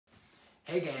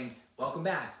Hey gang, welcome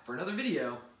back for another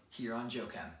video here on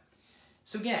JoChem.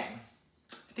 So gang,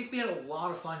 I think we had a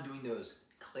lot of fun doing those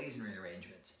clays and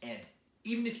rearrangements, and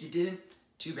even if you didn't,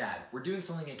 too bad. We're doing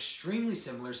something extremely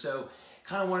similar, so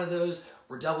kind of one of those,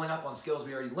 we're doubling up on skills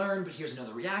we already learned, but here's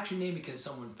another reaction name because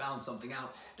someone found something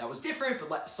out that was different,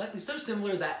 but slightly so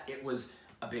similar that it was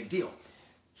a big deal.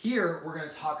 Here, we're gonna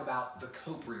talk about the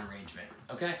Cope rearrangement,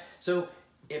 okay? So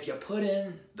if you put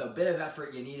in the bit of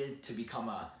effort you needed to become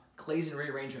a clays and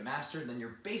rearrangement master, then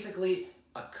you're basically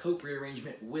a Cope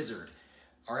rearrangement wizard,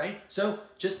 all right? So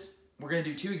we're gonna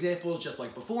do two examples just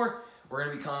like before. We're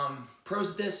gonna become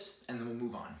pros at this, and then we'll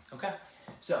move on, okay?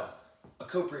 So, a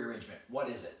Cope rearrangement, what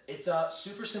is it? It's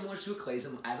super similar to a clays,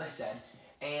 as I said,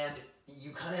 and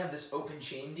you kind of have this open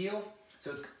chain deal,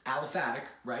 so it's aliphatic,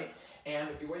 right? And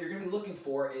what you're gonna be looking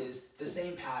for is the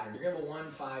same pattern. You're gonna have a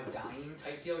 1-5 diene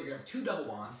type deal. You're gonna have two double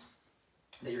bonds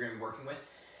that you're gonna be working with,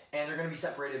 and they're gonna be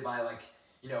separated by like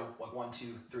 1,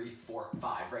 2, 3, 4,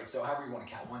 5, right? So however you wanna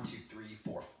count, 1, 2, 3,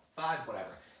 4, 5,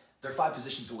 whatever. They're 5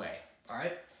 positions away, all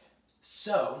right?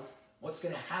 So what's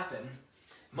gonna happen,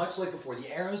 much like before, the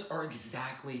arrows are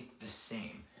exactly the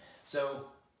same. So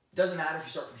it doesn't matter if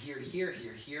you start from here to here,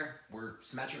 here to here, we're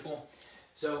symmetrical.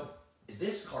 So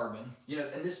this carbon,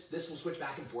 and this will switch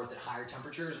back and forth at higher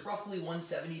temperatures, roughly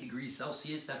 170 degrees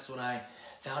Celsius. That's what I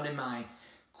found in my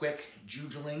quick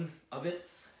jujuling of it.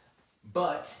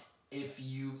 But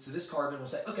so this carbon will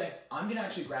say, okay, I'm gonna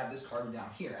actually grab this carbon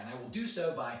down here, and I will do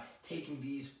so by taking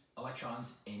these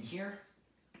electrons in here.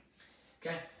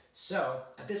 Okay, so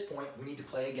at this point, we need to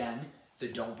play again the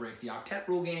don't break the octet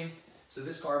rule game. So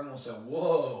this carbon will say,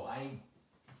 whoa, I'm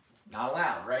not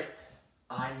allowed, right?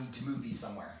 I need to move these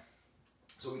somewhere.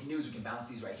 So what we can do is we can bounce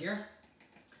these right here.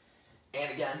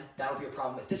 And again, that'll be a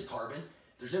problem with this carbon.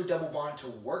 There's no double bond to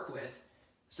work with.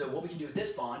 So what we can do with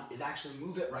this bond is actually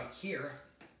move it right here,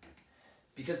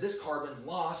 because this carbon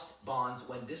lost bonds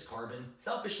when this carbon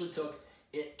selfishly took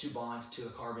it to bond to a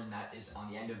carbon that is on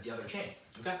the end of the other chain,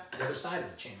 okay? The other side of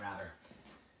the chain, rather.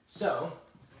 So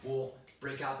we'll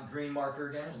break out the green marker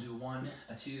again. We'll do a 1,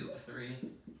 a 2, a 3,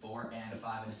 4, and a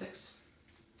 5, and a 6.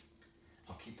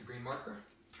 I'll keep the green marker.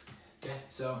 Okay,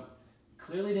 so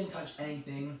clearly didn't touch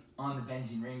anything on the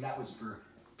benzene ring. That was for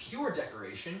pure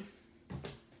decoration.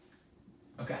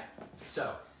 Okay,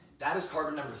 so that is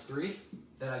carbon number 3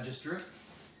 that I just drew.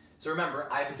 So remember,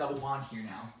 I have a double bond here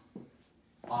now.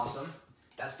 Awesome.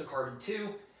 That's the carbon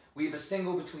 2. We have a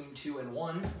single between 2 and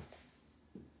 1.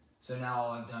 So now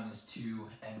all I've done is 2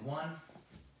 and 1.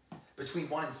 Between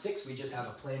 1 and 6, we just have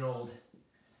a plain old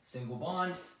single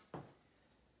bond.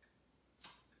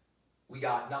 We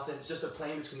got nothing, it's just a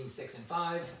plane between 6 and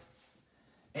 5.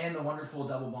 And the wonderful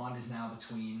double bond is now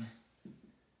between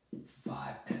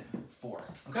 5 and 4.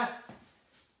 Okay?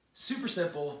 Super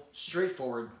simple,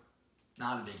 straightforward,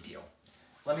 not a big deal.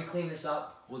 Let me clean this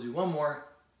up. We'll do one more,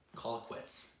 call it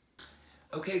quits.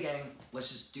 Okay, gang, let's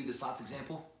just do this last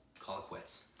example, call it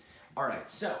quits. All right,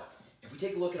 so if we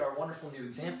take a look at our wonderful new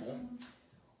example,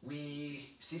 we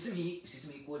see some heat, we see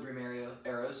some equilibrium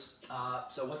arrows.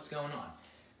 So what's going on?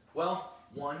 Well,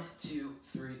 1, 2,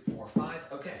 3, 4, 5.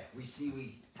 Okay, we see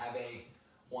we have a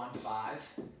 1-5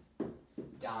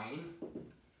 diene.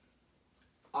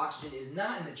 Oxygen is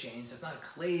not in the chain, so it's not a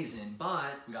clays in,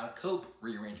 but we got a Cope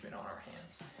rearrangement on our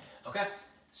hands. Okay,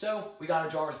 so we got to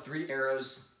draw our 3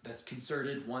 arrows that's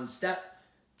concerted, one step,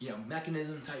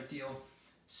 mechanism type deal.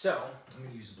 So I'm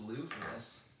going to use blue for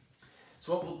this.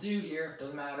 So what we'll do here,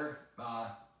 doesn't matter,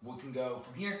 we can go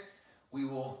from here. We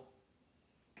will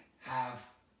have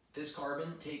this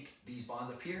carbon take these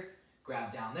bonds up here,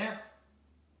 grab down there.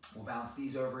 We'll bounce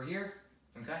these over here,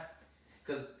 okay?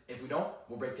 Because if we don't,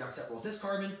 we'll break the octet rule at this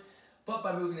carbon. But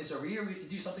by moving this over here, we have to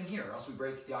do something here, or else we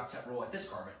break the octet rule at this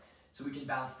carbon. So we can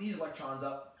bounce these electrons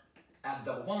up as a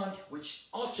double bond, which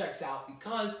all checks out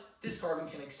because this carbon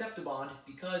can accept a bond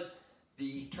because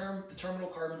the terminal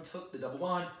carbon took the double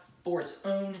bond for its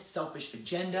own selfish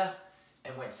agenda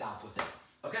and went south with it.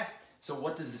 Okay, so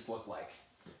what does this look like?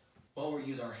 Well, we'll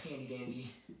use our handy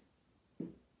dandy,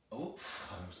 I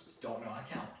don't know how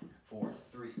to count. 4,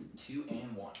 3, 2,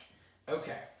 and 1.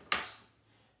 Okay,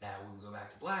 now we'll go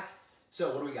back to black. So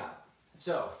what do we got?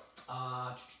 So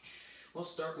we'll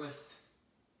start with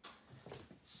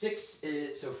 6,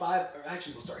 so 5, or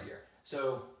actually we'll start here.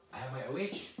 So I have my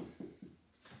OH,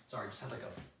 sorry, just had like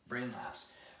a brain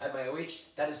lapse. I have my OH,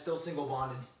 that is still single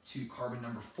bonded to carbon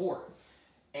number 4.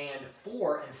 And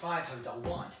 4 and 5 have a double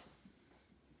bond.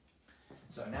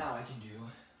 So now I can do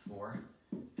 4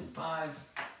 and 5.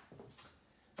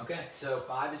 Okay, so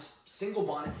 5 is single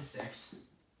bonded to 6.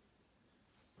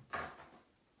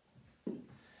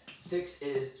 6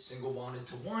 is single bonded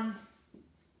to 1.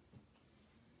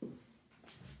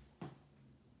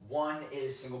 1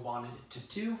 is single bonded to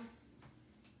 2.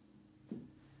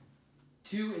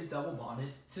 2 is double bonded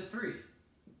to 3.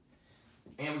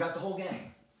 And we got the whole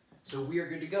gang. So we are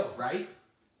good to go, right?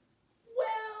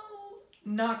 Well,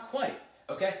 not quite,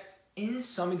 okay? In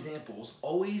some examples,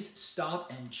 always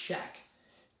stop and check.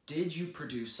 Did you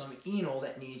produce some enol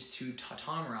that needs to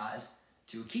tautomerize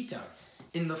to a ketone?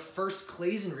 In the first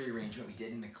Claisen rearrangement we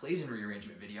did, in the Claisen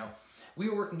rearrangement video, we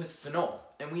were working with phenol.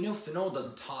 And we know phenol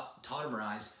doesn't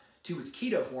tautomerize to its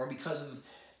keto form because of,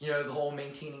 you know, the whole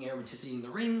maintaining aromaticity in the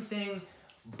ring thing.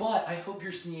 But I hope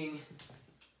you're seeing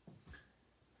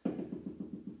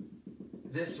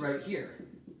this right here.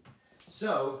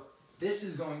 So this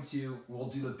is going to, we'll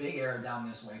do the big arrow down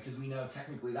this way because we know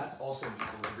technically that's also an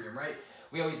equilibrium, right?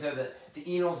 We always know that the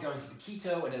enol is going to the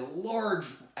keto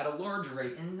at a large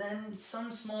rate, and then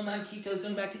some small amount of keto is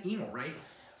going back to enol, right?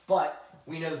 But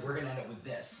we know that we're going to end up with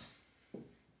this.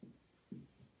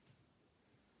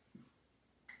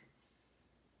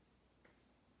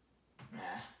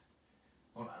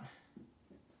 Hold on.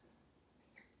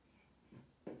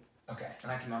 Okay,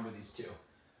 and I can number these two.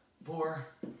 4,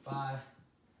 5,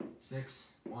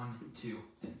 6, 1, 2,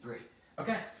 and 3.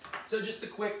 Okay, so just a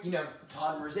quick, you know,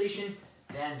 tautomerization.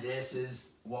 Then this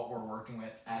is what we're working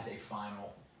with as a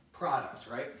final product,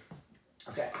 right?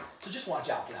 Okay, so just watch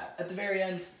out for that. At the very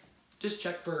end, just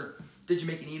check for, did you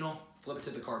make an enol? Flip it to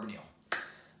the carbonyl.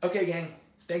 Okay, gang,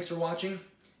 thanks for watching.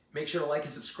 Make sure to like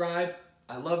and subscribe.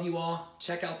 I love you all.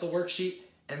 Check out the worksheet.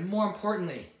 And more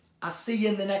importantly, I'll see you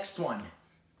in the next one.